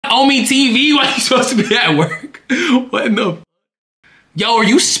owe me TV while you supposed to be at work? What in the... Yo, are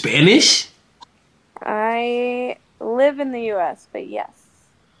you Spanish? I live in the U.S., but yes.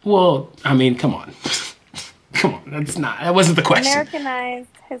 Well, I mean, come on. Come on, that wasn't the question. Americanized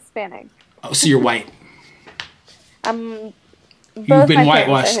Hispanic. Oh, so you're white. Both You've been my whitewashed.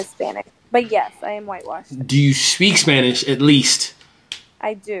 parents are Hispanic, but yes, I am whitewashed. Do you speak Spanish at least?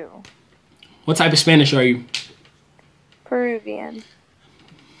 I do. What type of Spanish are you? Peruvian.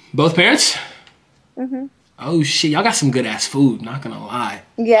 Both parents? Mm-hmm. Oh shit, y'all got some good ass food, not gonna lie.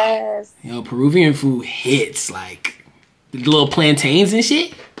 Yes. Yo, Peruvian food hits, like the little plantains and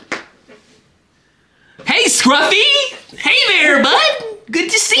shit. Hey Scruffy! Hey there, bud! Good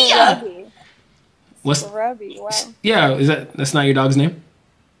to see ya! What's Scrubby, wow. Yeah, that's not your dog's name?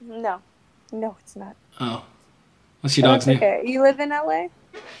 No. No, it's not. Oh. What's your dog's name? Okay. You live in LA?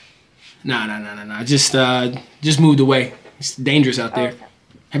 Nah. Just moved away. It's dangerous out there. Okay.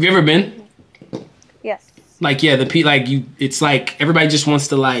 Have you ever been? Yes. Like, yeah, it's like everybody just wants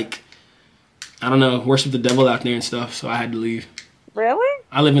to, like, I don't know, worship the devil out there and stuff, so I had to leave. Really?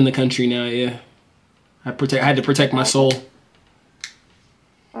 I live in the country now, yeah. I had to protect my soul.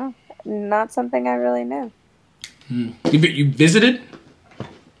 Oh, not something I really knew. You visited?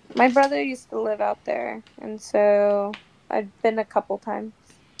 My brother used to live out there, and so I've been a couple times.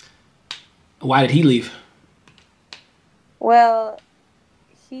 Why did he leave? Well,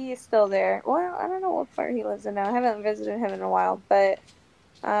 he is still there. Well, I don't know what part he lives in now. I haven't visited him in a while, but,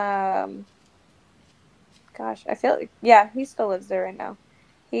 gosh, I feel like, yeah, he still lives there right now.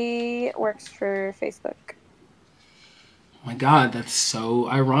 He works for Facebook. Oh my God, that's so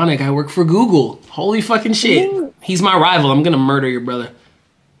ironic. I work for Google. Holy fucking shit. He's my rival. I'm gonna murder your brother.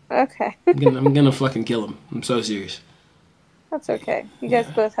 Okay. I'm gonna fucking kill him. I'm so serious. That's okay. You guys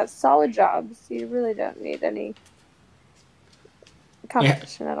both have solid jobs. You really don't need any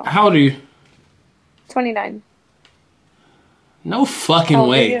competition at all. How old are you? 29. No fucking How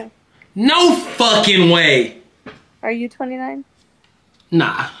old way. are you? No fucking way. Are you 29?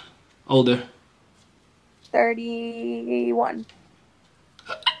 Nah. Older. 31.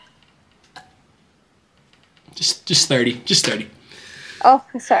 Just 30. Just 30. Oh,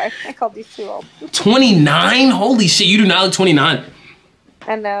 sorry. I called you too old. 29? Holy shit, you do not look 29.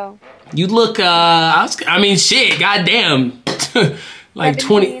 I know. You look, I mean, shit, goddamn. Like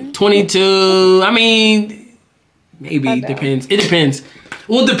 17? 22. I mean, maybe. Depends. It depends.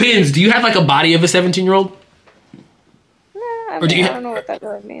 Well, it depends. Do you have like a body of a 17-year-old? No, I don't know what that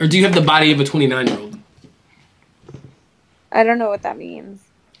really means. Or do you have the body of a 29-year-old? I don't know what that means.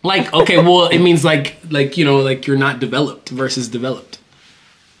 Like, okay, well, it means like, you know, like you're not developed versus developed.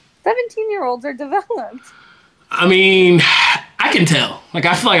 17-year-olds are developed. I mean, I can tell. Like,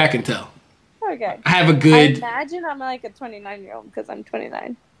 I feel like I can tell. Okay. I have a good... I imagine I'm like a 29-year-old because I'm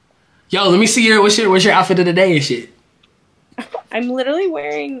 29. Yo, let me see what's your outfit of the day and shit. I'm literally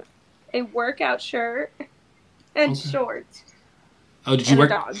wearing a workout shirt and shorts. Oh, did you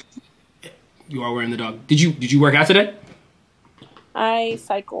work? A dog. You are wearing the dog. Did you work out today? I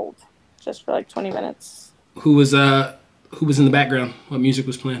cycled just for like 20 minutes. Who was in the background? What music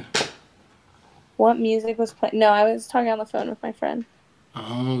was playing? What music was playing? No, I was talking on the phone with my friend.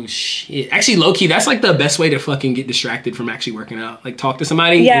 Oh shit! Actually, low key, that's like the best way to fucking get distracted from actually working out. Like, talk to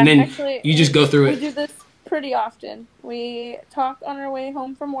somebody, and then actually, you just go through it. We do this pretty often. We talk on our way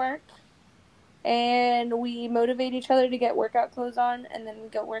home from work, and we motivate each other to get workout clothes on, and then we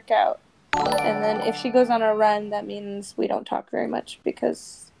go work out. And then if she goes on a run, that means we don't talk very much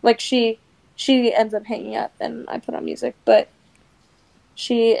because, like, she ends up hanging up, and I put on music. But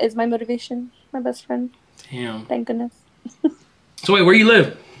she is my motivation, my best friend. Damn. Thank goodness. So wait, where you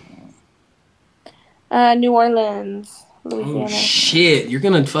live? New Orleans, Louisiana. Oh shit, you're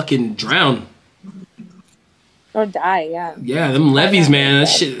gonna fucking drown. Or die, yeah. Yeah, them levees, man. That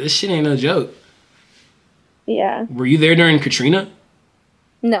shit ain't no joke. Yeah. Were you there during Katrina?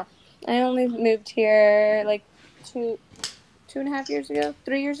 No. I only moved here like 2.5 years ago.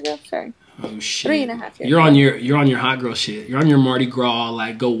 3 years ago, sorry. Oh shit. 3.5 years. You're on your hot girl shit. You're on your Mardi Gras,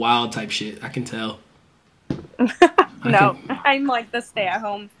 like, go wild type shit. I can tell. No, I'm like the stay at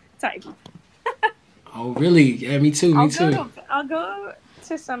home type. Oh really? Yeah, me too. I'll go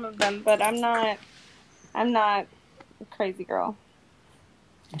to some of them, but I'm not a crazy girl.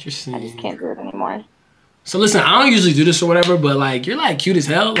 Interesting. I just can't do it anymore. So listen, I don't usually do this or whatever, but like, you're like cute as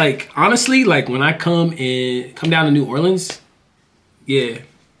hell. Like, honestly, like when I come down to New Orleans, yeah,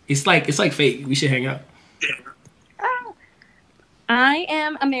 it's like fate. We should hang out. I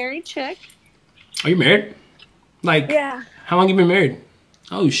am a married chick. Are you married? Like, yeah. How long you been married?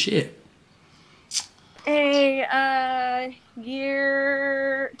 Oh shit. A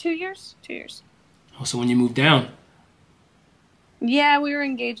year, 2 years, 2 years. Oh, so when you moved down? Yeah, we were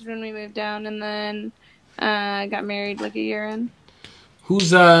engaged when we moved down, and then got married like a year in. Who's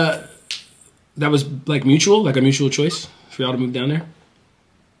that was like mutual, like a mutual choice for y'all to move down there?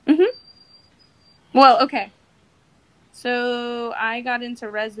 Mm-hmm. Well, okay. So I got into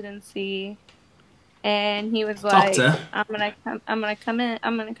residency, and he was like, I'm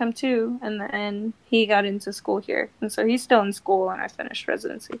gonna come too. And then he got into school here, and so he's still in school, and I finished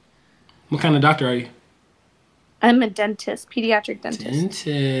residency. What kind of doctor are you? I'm a dentist, pediatric dentist.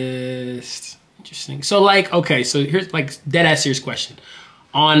 Dentist. Interesting. So like, okay, so here's like dead ass serious question.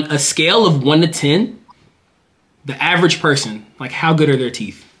 On a scale of 1 to 10, the average person, like how good are their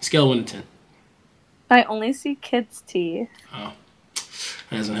teeth? Scale of 1 to 10. I only see kids' teeth. Oh,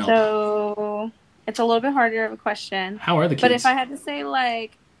 that doesn't help. So it's a little bit harder of a question. How are the kids? But if I had to say,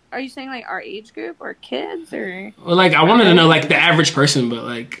 like, are you saying like our age group or kids or? Well, like I wanted to know like the average person, but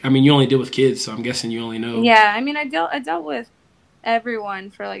like I mean you only deal with kids, so I'm guessing you only know. Yeah, I mean I dealt with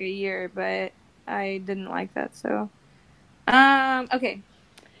everyone for like a year, but I didn't like that. So, okay.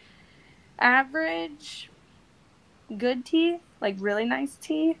 Average, good teeth, like really nice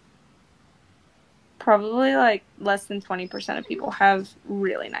teeth. Probably like less than 20% of people have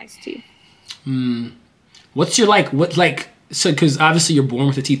really nice teeth. What's your like so because obviously you're born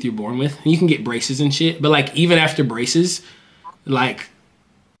with the teeth you're born with, and you can get braces and shit, but like even after braces, like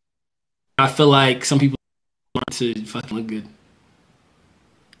I feel like some people want to fucking look good.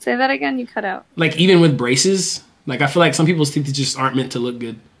 Say that again, you cut out. Like even with braces, like I feel like some people's teeth just aren't meant to look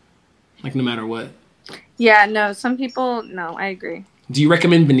good, like no matter what. Yeah, no, some people, no, I agree. Do you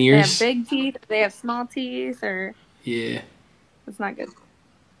recommend veneers? They have big teeth, they have small teeth, or... Yeah. It's not good.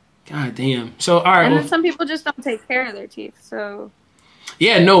 God damn. So, all right. And then some people just don't take care of their teeth, so...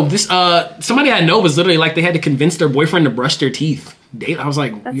 Yeah, no, this, somebody I know was literally like they had to convince their boyfriend to brush their teeth. I was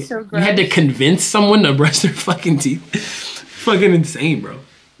like, that's so gross. You had to convince someone to brush their fucking teeth? Fucking insane, bro.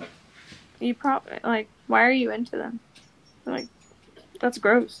 You probably, like, why are you into them? Like, that's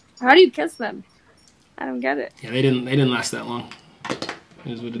gross. How do you kiss them? I don't get it. Yeah, they didn't last that long.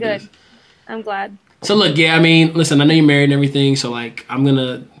 Is what it Good. is. I'm glad. So look, yeah, I mean, listen, I know you're married and everything, so like I'm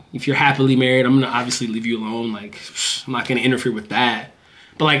gonna, if you're happily married, I'm gonna obviously leave you alone. Like I'm not gonna interfere with that.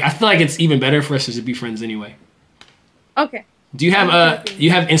 But like I feel like it's even better for us to be friends anyway. Okay. Do you have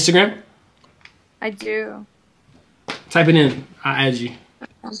you have Instagram? I do. Type it in. I'll add you.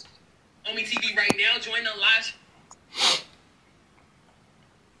 Omi TV right now, join the live.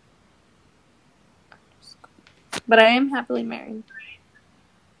 But I am happily married.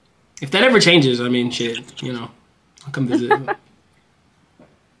 If that ever changes, I mean, shit, you know, I'll come visit.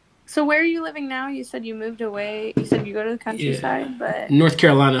 So where are you living now? You said you moved away. You said you go to the countryside, but... North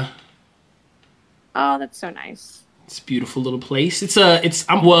Carolina. Oh, that's so nice. It's a beautiful little place. I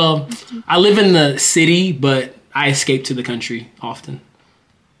live in the city, but I escape to the country often.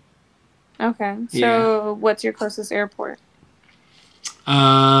 Okay. So what's your closest airport?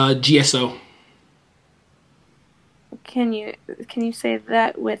 GSO. Can you say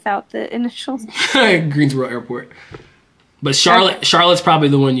that without the initials? Greensboro Airport. But Charlotte's probably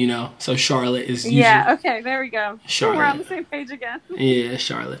the one you know. So Charlotte is usually... Yeah, okay, there we go. Charlotte. We're on the same page again. Yeah,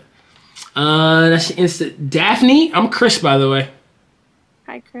 Charlotte. That's instant. Daphne? I'm Chris, by the way.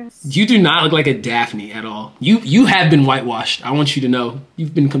 Hi, Chris. You do not look like a Daphne at all. You have been whitewashed. I want you to know.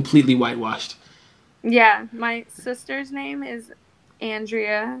 You've been completely whitewashed. Yeah, my sister's name is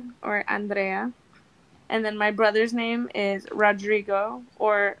Andrea or Andrea. And then my brother's name is Rodrigo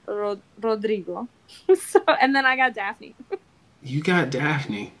or Rodrigo. So, and then I got Daphne. You got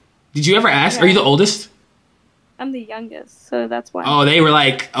Daphne. Did you ever ask? Yeah. Are you the oldest? I'm the youngest, so that's why. Oh, they were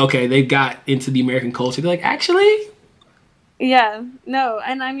like, okay, they got into the American culture. They're like, actually? Yeah, no,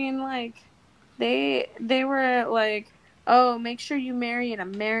 and I mean, like, they were like, oh, make sure you marry an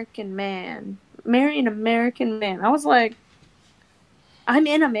American man. Marry an American man. I was like, I'm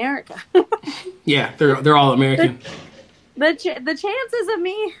in America. Yeah, they're all American. The chances of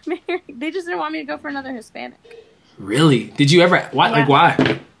me marrying, they just didn't want me to go for another Hispanic. Really? Did you ever? Why? Yeah. Like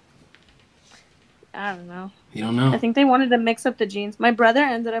why? I don't know. You don't know? I think they wanted to mix up the genes. My brother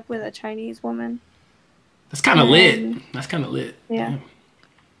ended up with a Chinese woman. That's kind of lit. That's kind of lit. Yeah.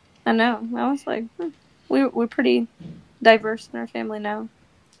 I know. I was like, we're pretty diverse in our family now.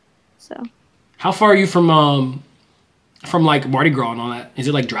 So. How far are you from like Mardi Gras and all that? Is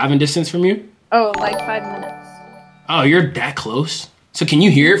it like driving distance from you? Oh, like 5 minutes. Oh, you're that close. So can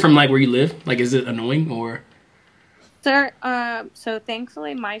you hear it from like where you live? Like, is it annoying or? Sir, so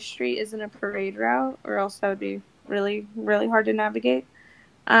thankfully my street isn't a parade route, or else that would be really, really hard to navigate.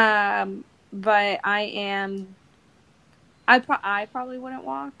 but I probably wouldn't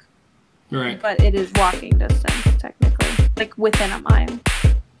walk. Right. But it is walking distance, technically. Like, within a mile.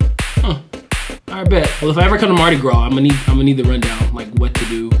 Huh. I bet. Well, if I ever come to Mardi Gras, I'm gonna need the rundown, like what to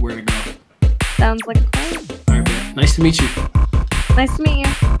do, where to go. Sounds like a plan. All right, bet. Nice to meet you. Nice to meet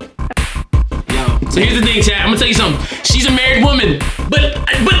you. Yo. So here's the thing, chat. I'm gonna tell you something. She's a married woman, but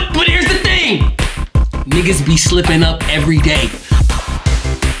here's the thing. Niggas be slipping up every day.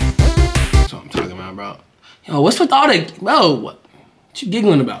 That's what I'm talking about, bro. Yo, what's with all the what you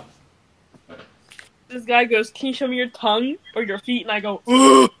giggling about? This guy goes, "Can you show me your tongue or your feet?" And I go,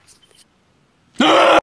 "Ugh."